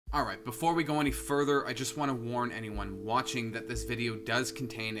Alright, before we go any further, I just want to warn anyone watching that this video does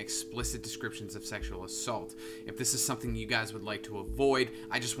contain explicit descriptions of sexual assault. If this is something you guys would like to avoid,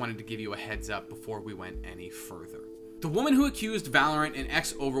 I just wanted to give you a heads up before we went any further. The woman who accused Valorant and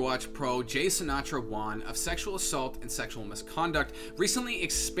ex-Overwatch pro Sinatraa of sexual assault and sexual misconduct recently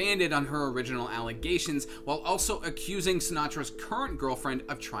expanded on her original allegations while also accusing Sinatraa's current girlfriend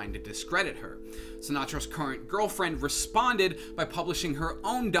of trying to discredit her. Sinatraa's current girlfriend responded by publishing her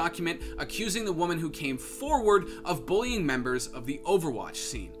own document accusing the woman who came forward of bullying members of the Overwatch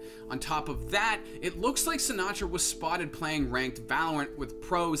scene. On top of that, it looks like Sinatraa was spotted playing ranked Valorant with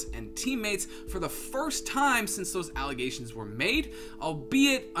pros and teammates for the first time since those allegations were made,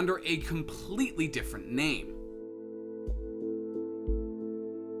 albeit under a completely different name.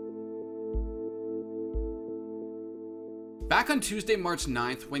 Back on Tuesday, March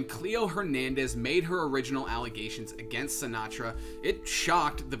 9th, when Cleo Hernandez made her original allegations against Sinatraa, it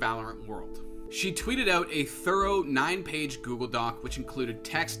shocked the Valorant world. She tweeted out a thorough 9-page Google Doc which included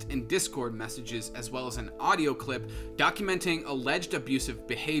text and Discord messages as well as an audio clip documenting alleged abusive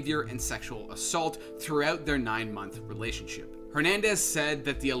behavior and sexual assault throughout their 9-month relationship. Hernandez said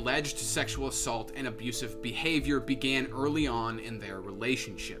that the alleged sexual assault and abusive behavior began early on in their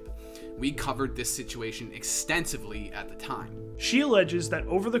relationship. We covered this situation extensively at the time. She alleges that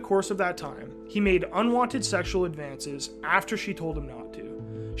over the course of that time, he made unwanted sexual advances after she told him not to.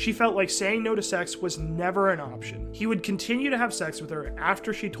 She felt like saying no to sex was never an option. He would continue to have sex with her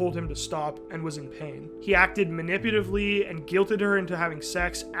after she told him to stop and was in pain. He acted manipulatively and guilted her into having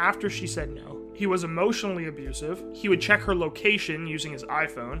sex after she said no. He was emotionally abusive. He would check her location using his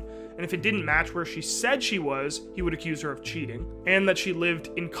iPhone, and if it didn't match where she said she was, he would accuse her of cheating, and that she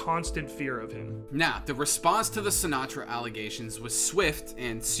lived in constant fear of him. Now, the response to the Sinatraa allegations was swift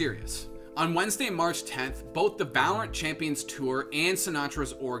and serious. On Wednesday, March 10th, both the Valorant Champions Tour and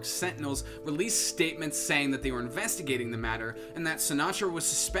Sinatraa's org Sentinels released statements saying that they were investigating the matter and that Sinatraa was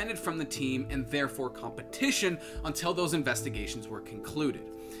suspended from the team and therefore competition until those investigations were concluded.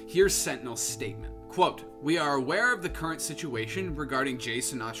 Here's Sentinel's statement. Quote, "We are aware of the current situation regarding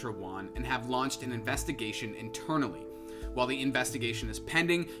Sinatraa and have launched an investigation internally. While the investigation is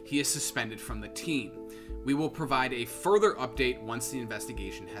pending, he is suspended from the team. We will provide a further update once the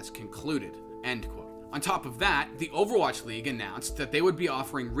investigation has concluded." End quote. On top of that, the Overwatch League announced that they would be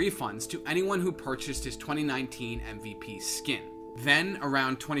offering refunds to anyone who purchased his 2019 MVP skin. Then,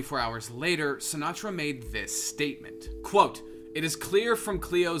 around 24 hours later, Sinatraa made this statement. Quote, "It is clear from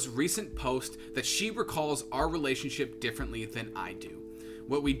Cleo's recent post that she recalls our relationship differently than I do.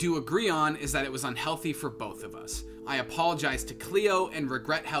 What we do agree on is that it was unhealthy for both of us. I apologize to Cleo and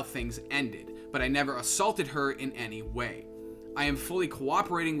regret how things ended, but I never assaulted her in any way. I am fully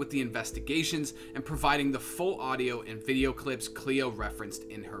cooperating with the investigations and providing the full audio and video clips Cleo referenced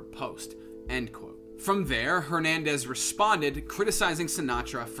in her post." End quote. From there, Hernandez responded, criticizing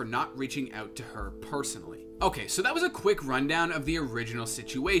Sinatraa for not reaching out to her personally. Okay, so that was a quick rundown of the original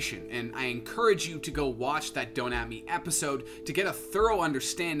situation, and I encourage you to go watch that Don't At Me episode to get a thorough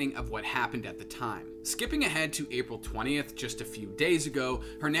understanding of what happened at the time. Skipping ahead to April 20th, just a few days ago,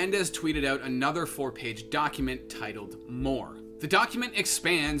 Hernandez tweeted out another 4-page document titled More. The document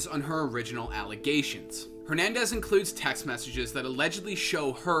expands on her original allegations. Hernandez includes text messages that allegedly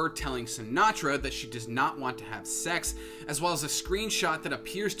show her telling Sinatraa that she does not want to have sex, as well as a screenshot that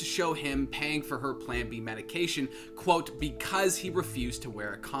appears to show him paying for her Plan B medication, quote, "because he refused to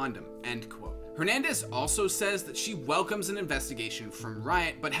wear a condom," end quote. Hernandez also says that she welcomes an investigation from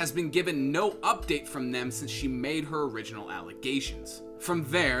Riot, but has been given no update from them since she made her original allegations. From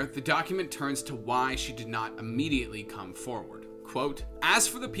there, the document turns to why she did not immediately come forward. Quote, "As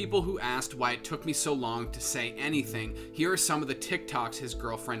for the people who asked why it took me so long to say anything, here are some of the TikToks his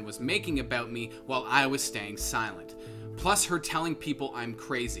girlfriend was making about me while I was staying silent. Plus her telling people I'm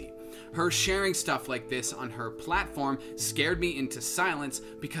crazy. Her sharing stuff like this on her platform scared me into silence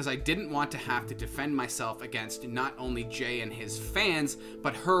because I didn't want to have to defend myself against not only Jay and his fans,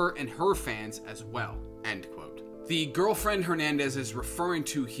 but her and her fans as well." End quote. The girlfriend Hernandez is referring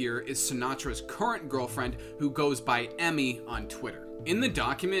to here is Sinatraa's current girlfriend, who goes by Emmy on Twitter. In the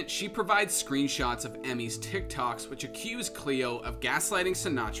document, she provides screenshots of Emmy's TikToks which accuse Cleo of gaslighting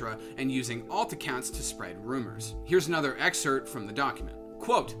Sinatraa and using alt accounts to spread rumors. Here's another excerpt from the document.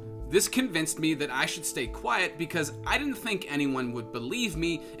 Quote, "This convinced me that I should stay quiet because I didn't think anyone would believe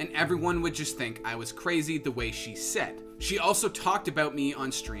me and everyone would just think I was crazy the way she said. She also talked about me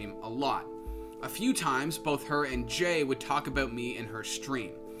on stream a lot. A few times, both her and Jay would talk about me in her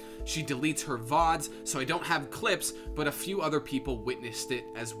stream. She deletes her VODs, so I don't have clips, but a few other people witnessed it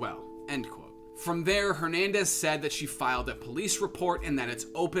as well." End quote. From there, Hernandez said that she filed a police report and that it's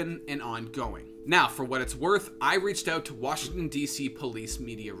open and ongoing. Now, for what it's worth, I reached out to Washington, D.C. Police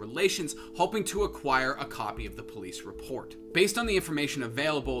Media Relations, hoping to acquire a copy of the police report. Based on the information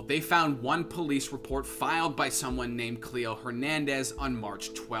available, they found one police report filed by someone named Cleo Hernandez on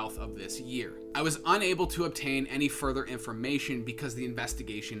March 12th of this year. I was unable to obtain any further information because the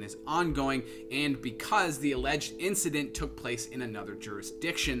investigation is ongoing and because the alleged incident took place in another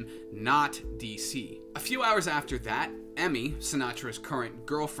jurisdiction, not D.C. A few hours after that, Emmy, Sinatra's current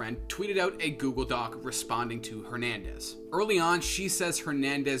girlfriend, tweeted out a Google Doc responding to Hernandez. Early on, she says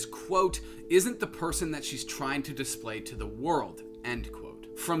Hernandez, quote, isn't the person that she's trying to display to the world, end quote.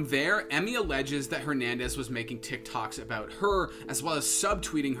 From there, Emmy alleges that Hernandez was making TikToks about her, as well as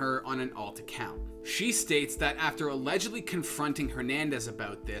subtweeting her on an alt account. She states that after allegedly confronting Hernandez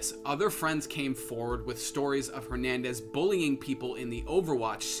about this, other friends came forward with stories of Hernandez bullying people in the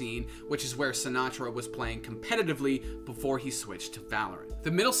Overwatch scene, which is where Sinatraa was playing competitively before he switched to Valorant.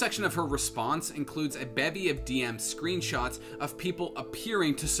 The middle section of her response includes a bevy of DM screenshots of people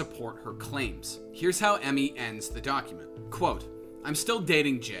appearing to support her claims. Here's how Emmy ends the document. Quote, I'm still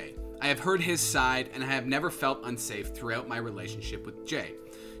dating Jay. I have heard his side and I have never felt unsafe throughout my relationship with Jay.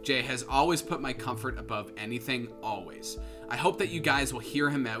 Jay has always put my comfort above anything, always. I hope that you guys will hear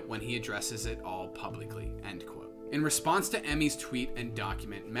him out when he addresses it all publicly, end quote. In response to Emmy's tweet and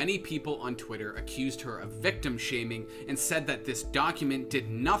document, many people on Twitter accused her of victim shaming and said that this document did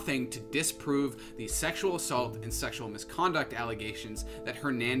nothing to disprove the sexual assault and sexual misconduct allegations that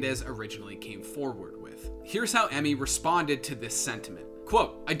Hernandez originally came forward with. Here's how Emmy responded to this sentiment.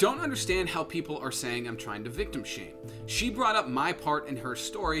 Quote, I don't understand how people are saying I'm trying to victim shame. She brought up my part in her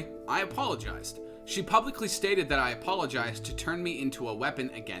story. I apologized. She publicly stated that I apologized to turn me into a weapon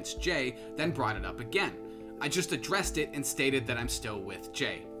against Jay, then brought it up again. I just addressed it and stated that I'm still with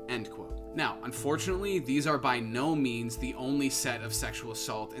Jay, end quote. Now, unfortunately, these are by no means the only set of sexual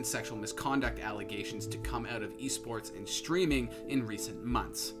assault and sexual misconduct allegations to come out of esports and streaming in recent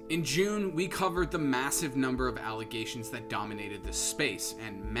months. In June, we covered the massive number of allegations that dominated the space,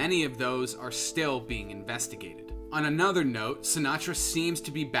 and many of those are still being investigated. On another note, Sinatraa seems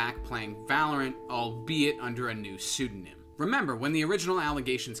to be back playing Valorant, albeit under a new pseudonym. Remember, when the original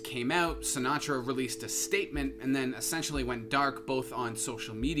allegations came out, Sinatraa released a statement and then essentially went dark both on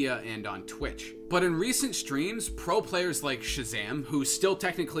social media and on Twitch. But in recent streams, pro players like Shazam, who's still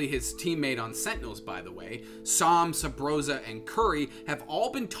technically his teammate on Sentinels by the way, Som, Sabrosa, and Curry have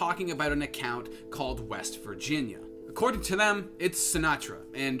all been talking about an account called West Virginia. According to them, it's Sinatraa,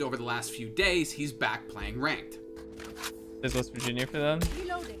 and over the last few days, he's back playing ranked. Is West Virginia for them?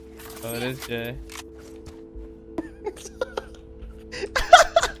 Reloading. Oh, it is Jay.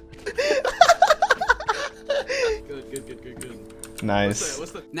 Good.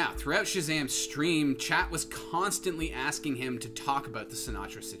 Nice. Now, throughout Shazam's stream, chat was constantly asking him to talk about the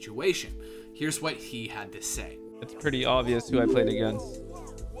Sinatraa situation. Here's what he had to say. It's pretty obvious who I played against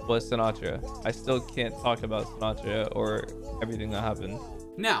was Sinatraa. I still can't talk about Sinatraa or everything that happened.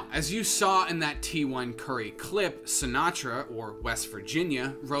 Now, as you saw in that T1 Curry clip, Sinatraa, or West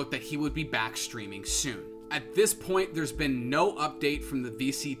Virginia, wrote that he would be back streaming soon. At this point, there's been no update from the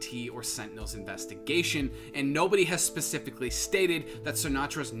VCT or Sentinels investigation, and nobody has specifically stated that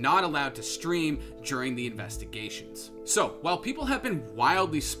Sinatra's not allowed to stream during the investigations. So, while people have been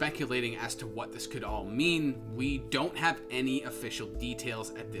wildly speculating as to what this could all mean, we don't have any official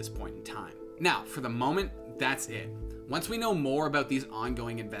details at this point in time. Now, for the moment, that's it. Once we know more about these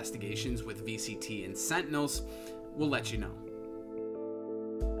ongoing investigations with VCT and Sentinels, we'll let you know.